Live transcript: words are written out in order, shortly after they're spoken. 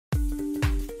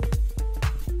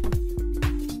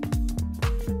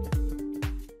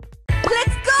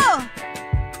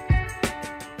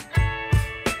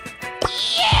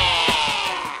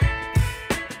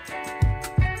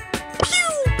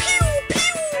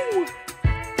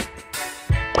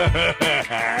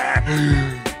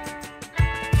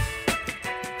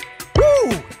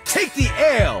Woo! Take the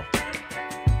L!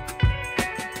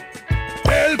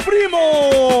 El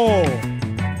Primo!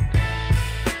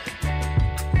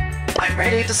 I'm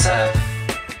ready to serve.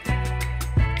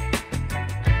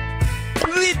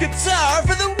 The guitar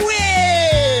for the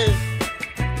win!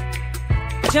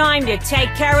 Time to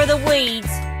take care of the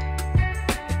weeds.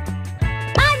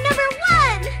 I'm number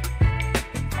 1!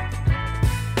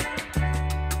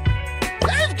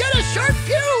 I've got a sharp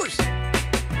fuse!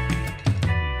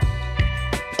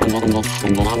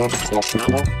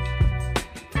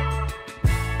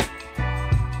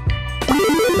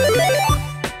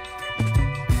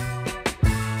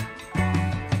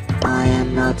 I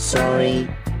am not sorry.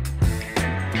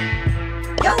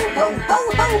 Yo ho ho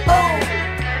ho ho!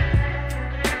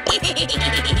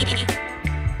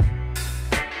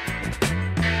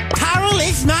 Carol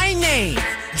is my name.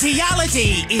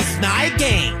 Geology is my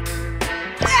game.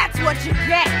 That's what you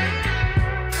get!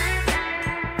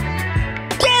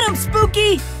 Get him,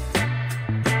 Spooky!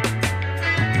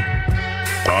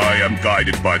 I am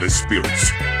guided by the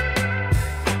spirits.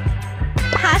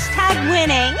 Hashtag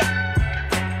winning.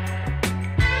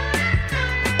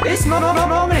 This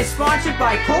moment is sponsored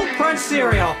by Cold Crunch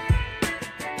Cereal.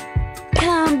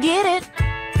 Come get it.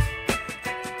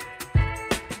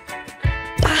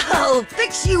 I'll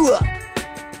fix you up!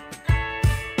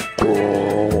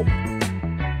 Home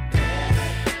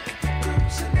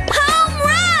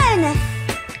run!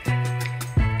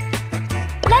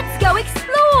 Let's go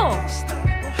explore!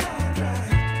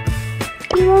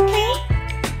 You okay?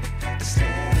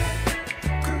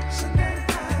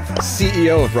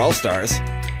 CEO of Brawl Stars.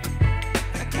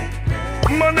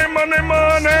 Money, money,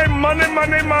 money, money,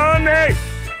 money, money!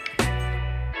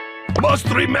 Must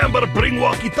remember, bring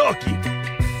walkie-talkie.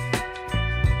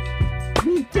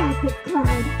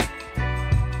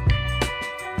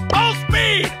 All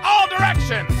speed, all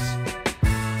directions!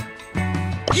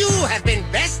 You have been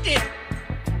bested.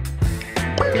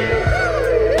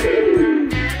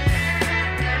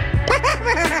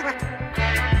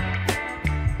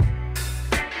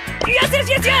 Yes, yes,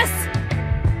 yes, yes!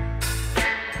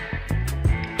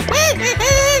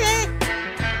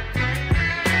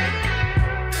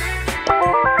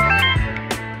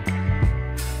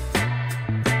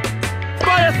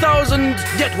 Buy 1,000,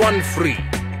 get 1 free.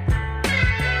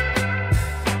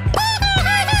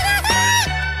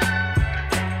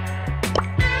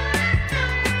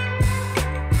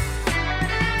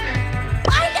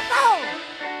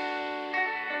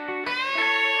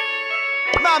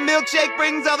 My milkshake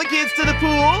brings all the kids to the pool.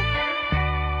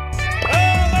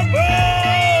 All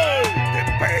aboard! The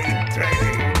pain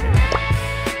train!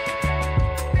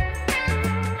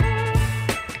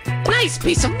 Nice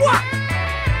piece of work.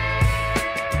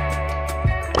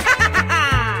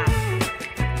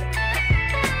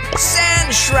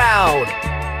 Sand Shroud.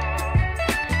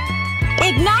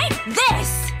 Ignite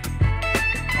this!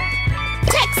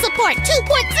 Tech Support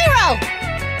 2.0!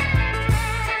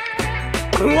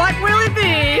 What will it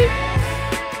be?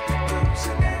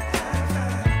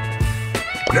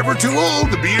 Never too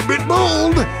old to be a bit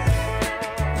bold!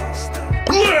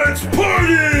 Let's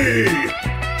party!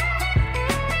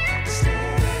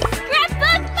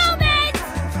 Scrapbook moment!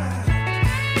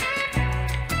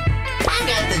 I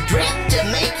got the drip to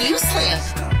make you slip.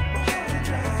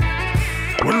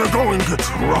 When the going gets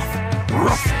rough,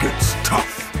 rough gets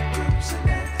tough.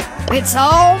 It's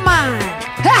all mine.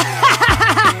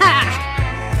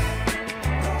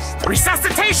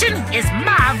 Resuscitation is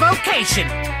my vocation.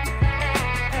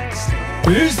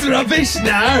 Who's rubbish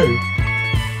now?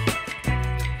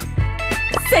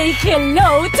 Say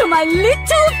hello to my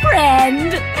little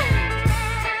friend.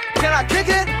 Can I kick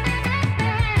it?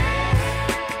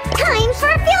 Time for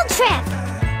a field trip!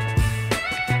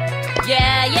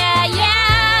 Yeah, yeah, yeah.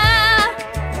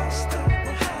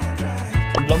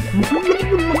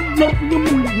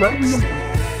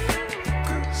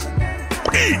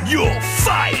 In your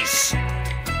face!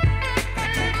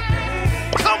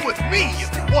 Come with me if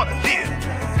you want to live.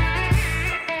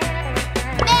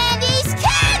 Mandy's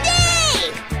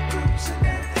candy!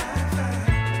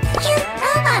 Cute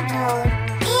robot mode.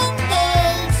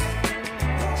 Engage!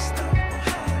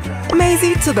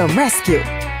 Maisie to the rescue.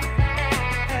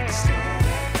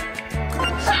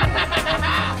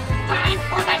 Time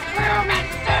for the groom and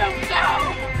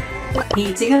doom-doom!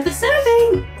 Eating of the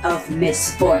serving of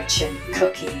misfortune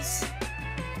cookies.